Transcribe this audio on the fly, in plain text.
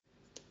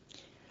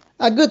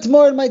A good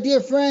morning, my dear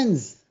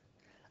friends.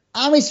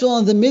 Am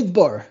Yisrael in the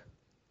Midbar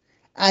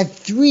had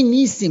three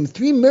nisim,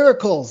 three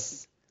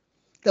miracles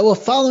that were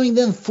following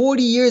them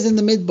 40 years in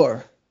the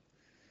Midbar.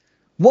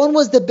 One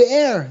was the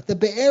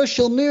Be'er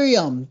Shel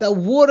Miriam, that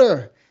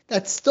water,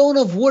 that stone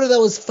of water that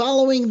was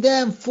following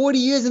them 40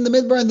 years in the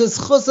Midbar, and the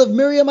schus of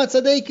Miriam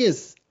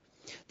HaTzadekis.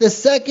 The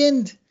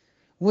second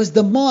was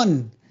the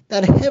man,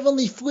 that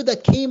heavenly food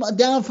that came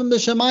down from the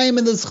Shemayim,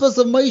 and the schus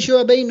of Moshe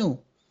Rabbeinu.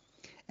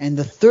 And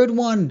the third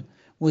one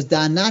was the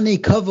Ananei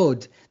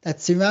Kavod that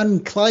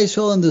surrounded Klal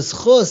Yisrael and the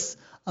schus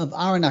of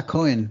Aaron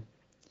HaKohen.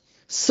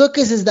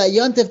 Sukkot is that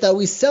yontif that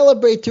we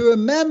celebrate to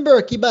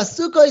remember Ki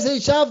Basukkah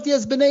Shavti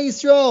as Bnei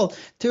Yisrael,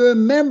 to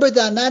remember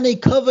the Ananei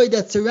Kavod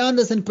that surround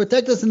us and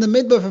protect us in the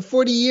Midbar for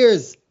 40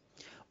 years.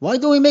 Why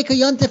do we make a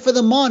yontif for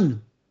the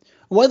man?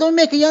 Why don't we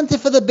make a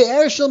yontif for the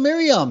Be'er Shel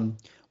Miriam?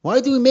 Why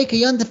do we make a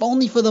yontif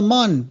only for the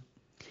man?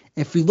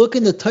 If we look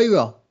in the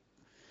Torah,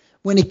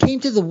 when it came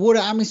to the water,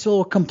 Am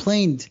Yisrael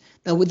complained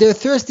that they're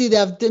thirsty, they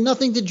have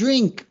nothing to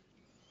drink.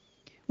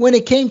 When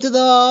it came to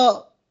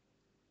the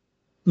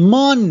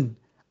man,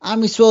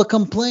 Am Yisrael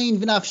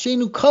complained,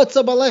 V'nafshenu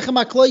katzah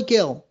b'alechem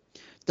hakloikel.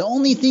 The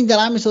only thing that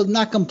Am Yisrael did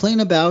not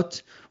complain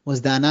about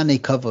was the Ananei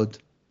Kavod.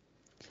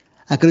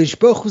 HaKadosh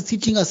Baruch Hu is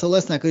teaching us a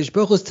lesson. HaKadosh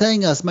Baruch Hu is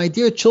telling us, my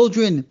dear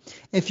children,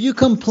 if you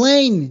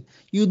complain,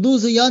 you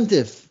lose a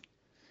yontif.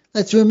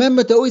 Let's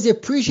remember to always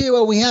appreciate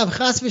what we have.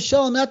 Chas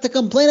v'shalom, not to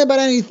complain about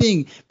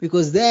anything,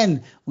 because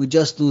then we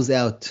just lose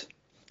out.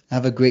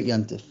 Have a great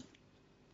yontif.